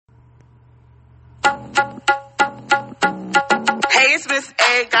Hey, it's Miss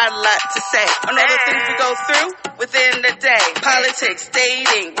A, got a lot to say on all the things we go through within the day. Politics,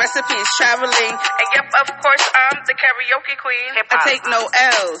 dating, recipes, traveling. And yep, of course, I'm the karaoke queen. I take no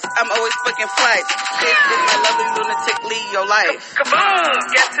L's, I'm always booking flights. This is my lovely lunatic Leo life. Kaboom!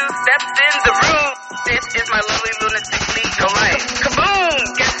 Guess who stepped in the room? This is my lovely lunatic Leo life. Kaboom!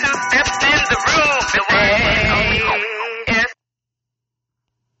 Guess who stepped in the room? The one and only yes.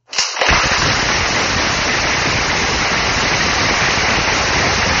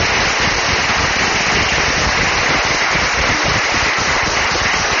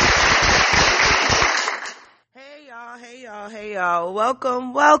 Hey y'all,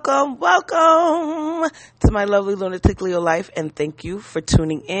 welcome to my lovely lunatic Leo life, and thank you for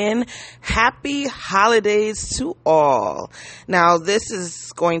tuning in. Happy holidays to all. Now, this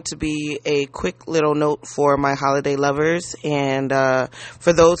is going to be a quick little note for my holiday lovers, and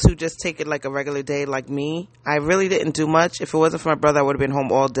for those who just take it like a regular day like me. I really didn't do much. If it wasn't for my brother, I would have been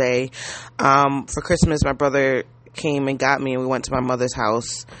home all day. For Christmas, my brother came and got me, and we went to my mother's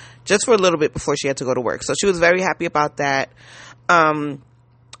house just for a little bit before she had to go to work. So she was very happy about that.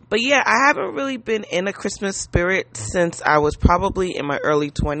 But yeah, I haven't really been in a Christmas spirit since I was probably in my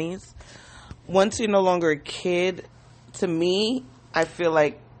early 20s. Once you're no longer a kid, to me, I feel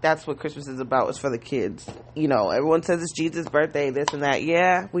like that's what Christmas is about, is for the kids. You know, everyone says it's Jesus' birthday, this and that.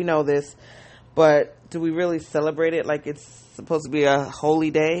 Yeah, we know this. But do we really celebrate it like it's supposed to be a holy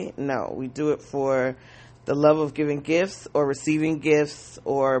day? No, we do it for the love of giving gifts or receiving gifts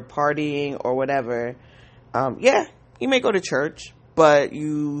or partying or whatever. Yeah, you may go to church, but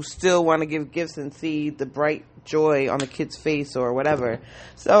you still want to give gifts and see the bright joy on the kid's face or whatever.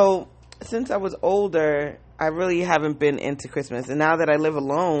 So since I was older, I really haven't been into Christmas. And now that I live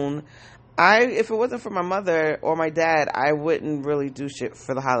alone, if it wasn't for my mother or my dad, I wouldn't really do shit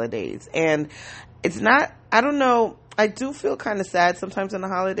for the holidays. And it's not, I don't know, I do feel kind of sad sometimes in the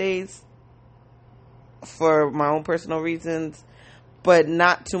holidays for my own personal reasons, but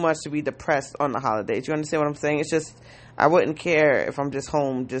not too much to be depressed on the holidays. You understand what I'm saying? It's just, I wouldn't care if I'm just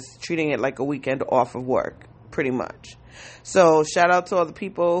home, just treating it like a weekend off of work, pretty much. So shout out to all the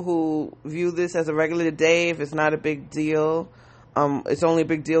people who view this as a regular day. If it's not a big deal, it's only a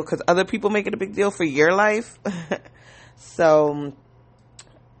big deal because other people make it a big deal for your life. So,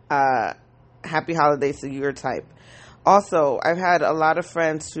 happy holidays to your type. Also, I've had a lot of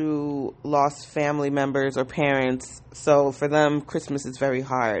friends who lost family members or parents, so for them, Christmas is very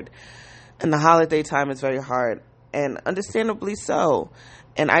hard, and the holiday time is very hard, and understandably so.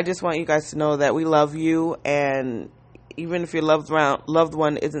 And I just want you guys to know that we love you, and even if your loved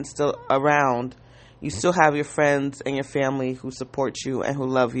one isn't still around, you still have your friends and your family who support you and who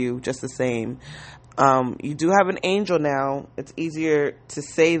love you just the same. You do have an angel now. It's easier to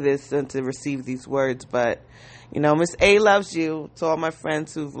say this than to receive these words, but you know, Miss A loves you. To all my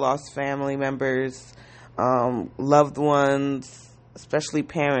friends who've lost family members, loved ones, especially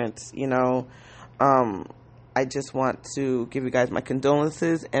parents, you know, I just want to give you guys my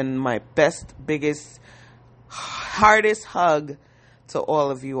condolences and my best, biggest, hardest hug to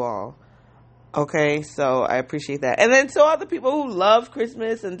all of you all. Okay, so I appreciate that. And then to all the people who love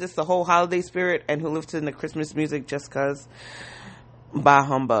Christmas and just the whole holiday spirit and who listen to Christmas music just because, bah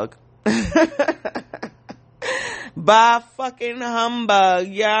humbug. Bah fucking humbug.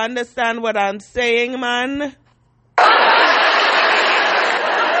 You understand what I'm saying, man?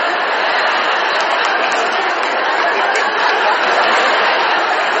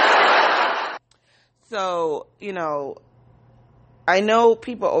 So, you know, I know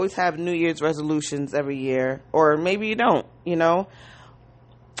people always have New Year's resolutions every year, or maybe you don't, you know.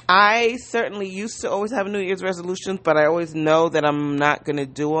 I certainly used to always have New Year's resolutions, but I always know that I'm not going to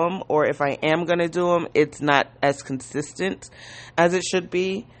do them, or if I am going to do them, it's not as consistent as it should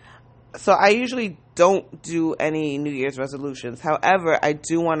be. So I usually don't do any New Year's resolutions. However, I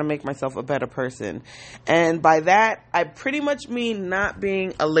do want to make myself a better person. And by that, I pretty much mean not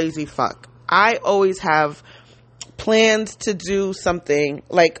being a lazy fuck. I always have plans to do something.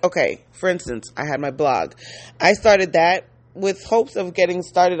 Like, okay, for instance, I had my blog. I started that with hopes of getting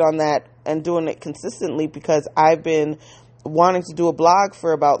started on that and doing it consistently because I've been wanting to do a blog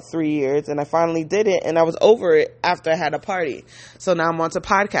for about 3 years, and I finally did it, and I was over it after I had a party. So now I'm on to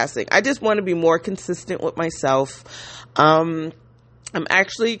podcasting. I just want to be more consistent with myself. I'm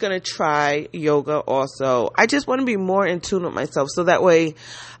actually going to try yoga also. I just want to be more in tune with myself so that way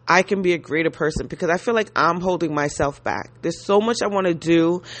I can be a greater person, because I feel like I'm holding myself back. There's so much I want to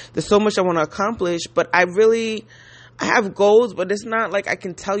do. There's so much I want to accomplish, but I have goals, but it's not like I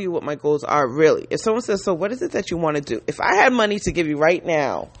can tell you what my goals are really. If someone says, so what is it that you want to do? If I had money to give you right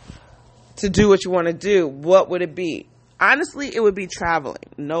now, to do what you want to do, what would it be? Honestly, it would be traveling.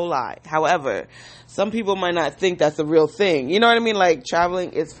 No lie. However, some people might not think that's a real thing. You know what I mean? Like,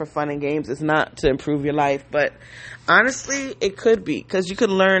 traveling is for fun and games. It's not to improve your life. But honestly, it could be. Because you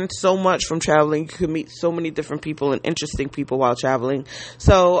could learn so much from traveling. You could meet so many different people and interesting people while traveling.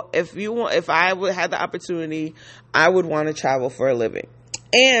 So if I would have the opportunity, I would want to travel for a living.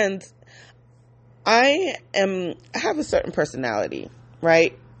 And I have a certain personality,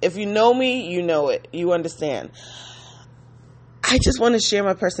 right? If you know me, you know it. You understand. I just want to share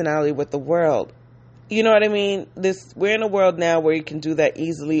my personality with the world. You know what I mean? We're in a world now where you can do that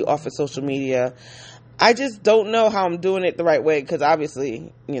easily off of social media. I just don't know how I'm doing it the right way because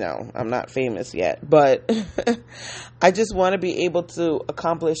obviously, I'm not famous yet. But I just want to be able to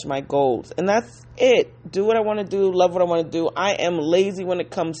accomplish my goals. And that's it. Do what I want to do. Love what I want to do. I am lazy when it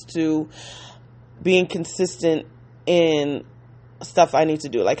comes to being consistent in stuff I need to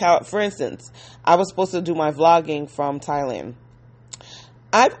do. Like how, for instance, I was supposed to do my vlogging from Thailand.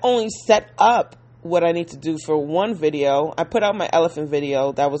 I've only set up what I need to do for one video. I put out my elephant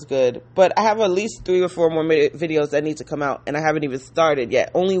video. That was good. But I have at least 3 or 4 more videos that need to come out. And I haven't even started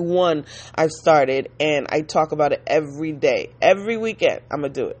yet. Only one I've started. And I talk about it every day. Every weekend. I'm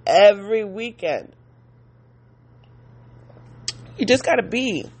going to do it. Every weekend. You just got to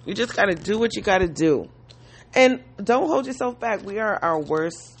be. You just got to do what you got to do. And don't hold yourself back. We are our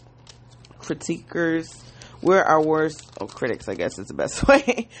worst critiquers. We're our worst critics, I guess is the best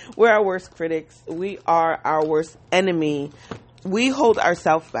way. We're our worst critics. We are our worst enemy. We hold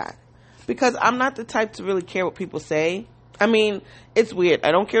ourselves back. Because I'm not the type to really care what people say. I mean, it's weird.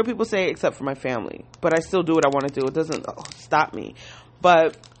 I don't care what people say except for my family. But I still do what I want to do. It doesn't stop me.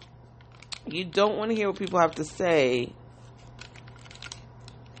 But you don't want to hear what people have to say.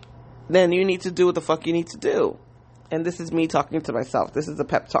 Then you need to do what the fuck you need to do. And this is me talking to myself. This is a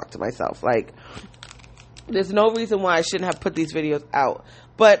pep talk to myself. Like, there's no reason why I shouldn't have put these videos out.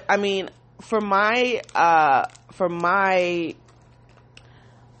 But, I mean, to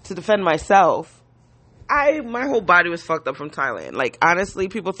defend myself, my whole body was fucked up from Thailand. Like, honestly,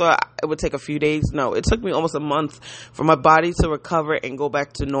 people thought it would take a few days. No, it took me almost a month for my body to recover and go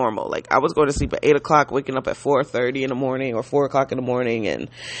back to normal. Like, I was going to sleep at 8 o'clock, waking up at 4:30 in the morning or 4 o'clock in the morning, and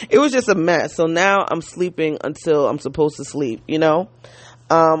it was just a mess. So now I'm sleeping until I'm supposed to sleep,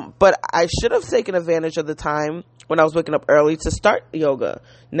 But I should have taken advantage of the time when I was waking up early to start yoga.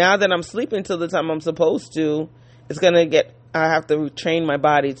 Now that I'm sleeping till the time I'm supposed to, I have to train my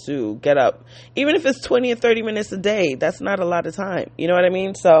body to get up. Even if it's 20 or 30 minutes a day, that's not a lot of time. You know what I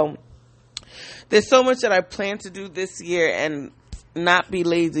mean? So there's so much that I plan to do this year, and not be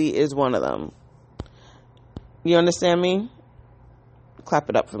lazy is one of them. You understand me? Clap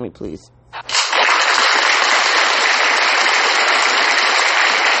it up for me, please.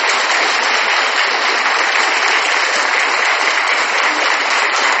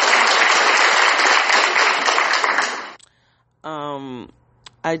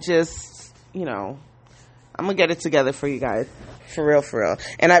 I just, I'm going to get it together for you guys. For real.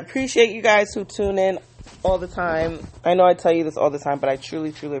 And I appreciate you guys who tune in all the time. I know I tell you this all the time, but I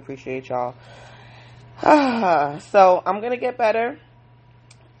truly, truly appreciate y'all. So I'm going to get better.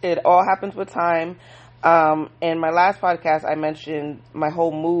 It all happens with time. In my last podcast, I mentioned my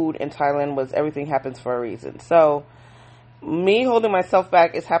whole mood in Thailand was everything happens for a reason. So me holding myself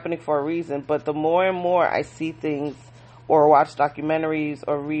back is happening for a reason, but the more and more I see things or watch documentaries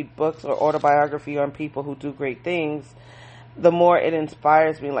or read books or autobiography on people who do great things, the more it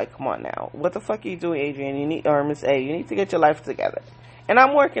inspires me. Like, come on now, what the fuck are you doing, Adrienne? Or Miss A, you need to get your life together. And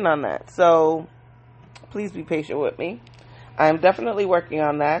I'm working on that. So please be patient with me. I'm definitely working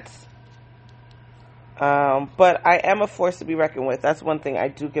on that. But I am a force to be reckoned with. That's one thing I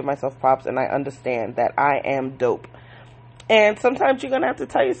do give myself props, and I understand that I am dope. And sometimes you're going to have to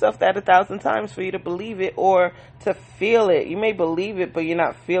tell yourself that 1,000 times for you to believe it or to feel it. You may believe it, but you're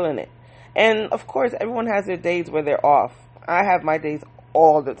not feeling it. And, of course, everyone has their days where they're off. I have my days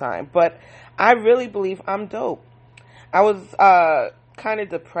all the time. But I really believe I'm dope. I was kind of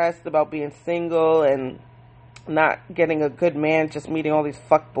depressed about being single and not getting a good man, just meeting all these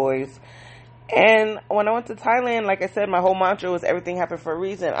fuckboys. And when I went to Thailand, like I said, my whole mantra was everything happened for a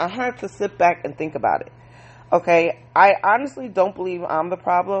reason. I had to sit back and think about it. Okay, I honestly don't believe I'm the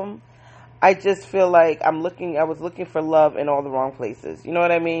problem. I just feel like I was looking for love in all the wrong places. You know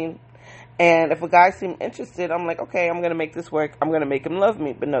what I mean? And if a guy seemed interested, I'm like, okay, I'm going to make this work. I'm going to make him love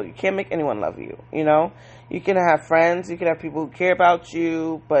me. But no, you can't make anyone love you, You can have friends. You can have people who care about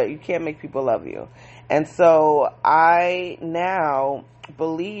you, but you can't make people love you. And so I now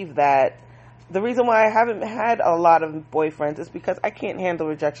believe that the reason why I haven't had a lot of boyfriends is because I can't handle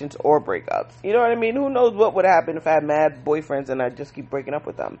rejections or breakups. You know what I mean? Who knows what would happen if I had mad boyfriends and I just keep breaking up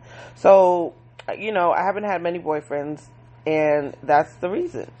with them. So, you know, I haven't had many boyfriends, and that's the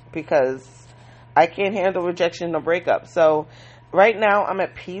reason, because I can't handle rejection or breakup. So right now I'm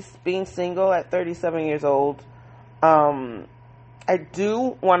at peace being single at 37 years old. I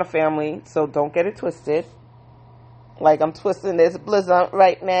do want a family, so don't get it twisted. Like I'm twisting this blizzard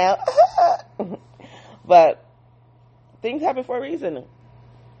right now. But things happen for a reason.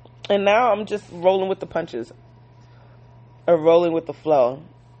 And now I'm just rolling with the punches. Or rolling with the flow.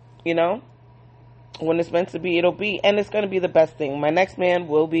 You know? When it's meant to be, it'll be. And it's going to be the best thing. My next man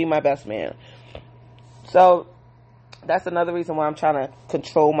will be my best man. So, that's another reason why I'm trying to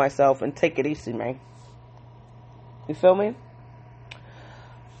control myself and take it easy, man. You feel me?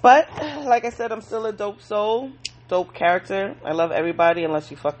 But, like I said, I'm still a dope soul. Dope character. I love everybody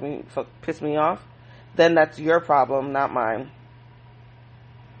unless you piss me off. Then that's your problem, not mine.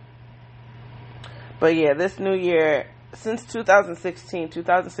 But yeah, this new year, since 2016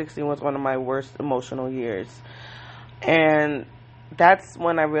 was one of my worst emotional years. And that's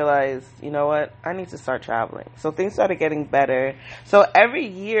when I realized, you know what, I need to start traveling. So things started getting better. So every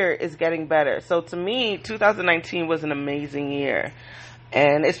year is getting better. So to me, 2019 was an amazing year.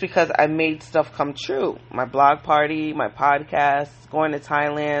 And it's because I made stuff come true. My blog party, my podcast, going to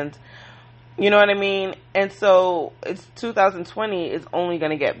Thailand. You know what I mean? And so it's 2020 is only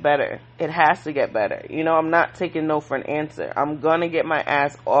going to get better. It has to get better. You know, I'm not taking no for an answer. I'm going to get my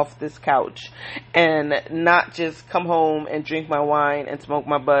ass off this couch and not just come home and drink my wine and smoke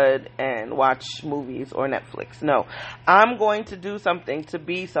my bud and watch movies or Netflix. No, I'm going to do something to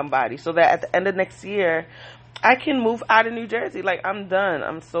be somebody so that at the end of next year, I can move out of New Jersey. Like, I'm done.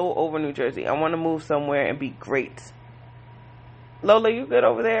 I'm so over New Jersey. I want to move somewhere and be great. Lola, you good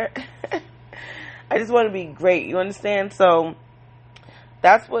over there? I just want to be great. You understand? So,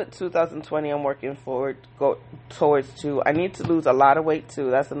 that's what 2020 I'm working towards too. I need to lose a lot of weight too.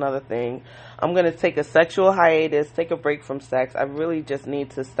 That's another thing. I'm going to take a sexual hiatus, take a break from sex. I really just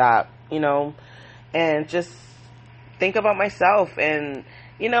need to stop, you know, and just think about myself. And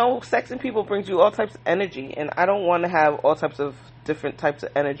you know, sexing people brings you all types of energy, and I don't want to have all types of different types of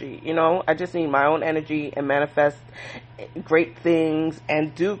energy. You know, I just need my own energy and manifest great things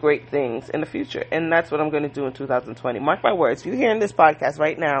and do great things in the future. And that's what I'm going to do in 2020. Mark my words. You're hearing this podcast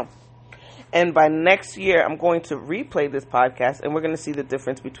right now, and by next year, I'm going to replay this podcast, and we're going to see the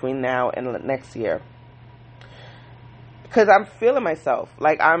difference between now and next year. Because I'm feeling myself.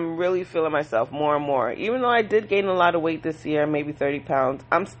 Like, I'm really feeling myself more and more. Even though I did gain a lot of weight this year, maybe 30 pounds,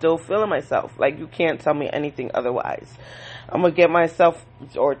 I'm still feeling myself. Like, you can't tell me anything otherwise. I'm going to get myself,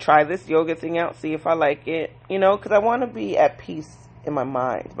 or try this yoga thing out, see if I like it. You know, because I want to be at peace in my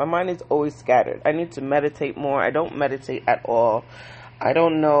mind. My mind is always scattered. I need to meditate more. I don't meditate at all. I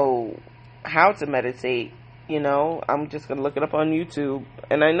don't know how to meditate. You know, I'm just going to look it up on YouTube.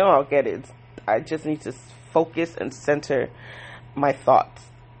 And I know I'll get it. I just need to focus and center my thoughts.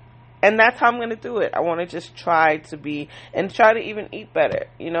 And that's how I'm going to do it. I want to just try to be, and try to even eat better.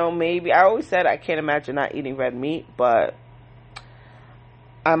 You know, maybe, I always said I can't imagine not eating red meat, but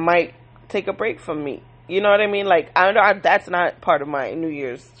I might take a break from meat. You know what I mean? Like, I know that's not part of my New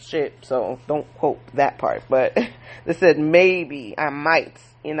Year's shit, so don't quote that part. But they said maybe I might,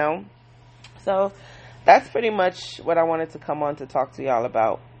 you know? So that's pretty much what I wanted to come on to talk to y'all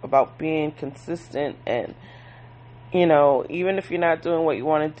about being consistent. And, you know, even if you're not doing what you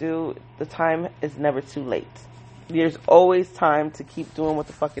want to do, the time is never too late. There's always time to keep doing what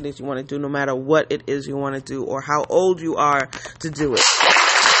the fuck it is you want to do, no matter what it is you want to do or how old you are to do it.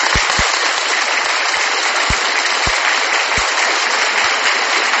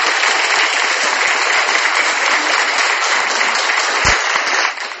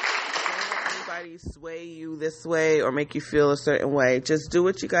 Sway you this way or make you feel a certain way. Just do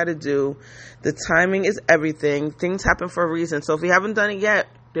what you got to do. The timing is everything. Things happen for a reason. So if you haven't done it yet,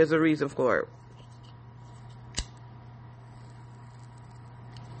 there's a reason for it.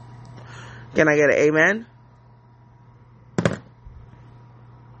 Can I get an amen?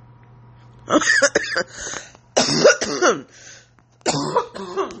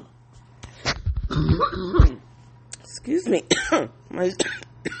 Excuse me. My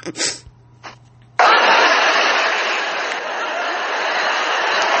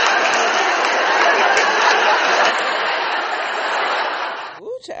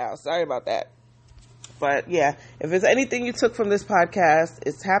child, sorry about that. But yeah, if there's anything you took from this podcast,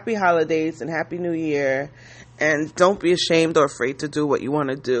 it's happy holidays and happy new year. And don't be ashamed or afraid to do what you want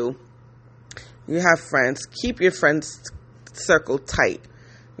to do. You have friends. Keep your friends circle tight.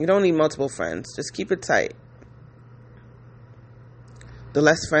 You don't need multiple friends. Just keep it tight. The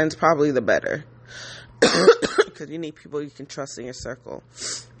less friends, probably the better. Because you need people you can trust in your circle.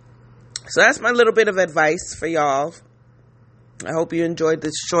 So that's my little bit of advice for y'all. I hope you enjoyed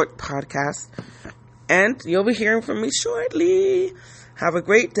this short podcast. And you'll be hearing from me shortly. Have a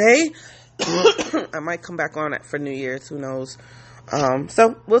great day. I might come back on it for New Year's. Who knows?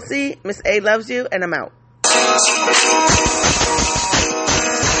 So we'll see. Miss A loves you, and I'm out.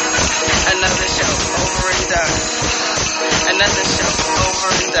 Another show over and done. Another show over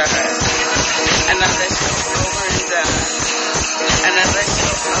and done. Another show over and done. Another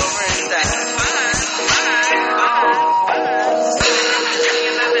show over and done.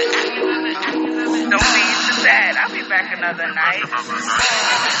 Don't be so sad. I'll be back another night.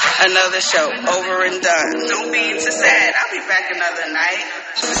 Another show over and done. Don't be so sad. I'll be back another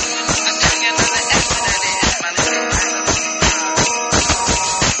night.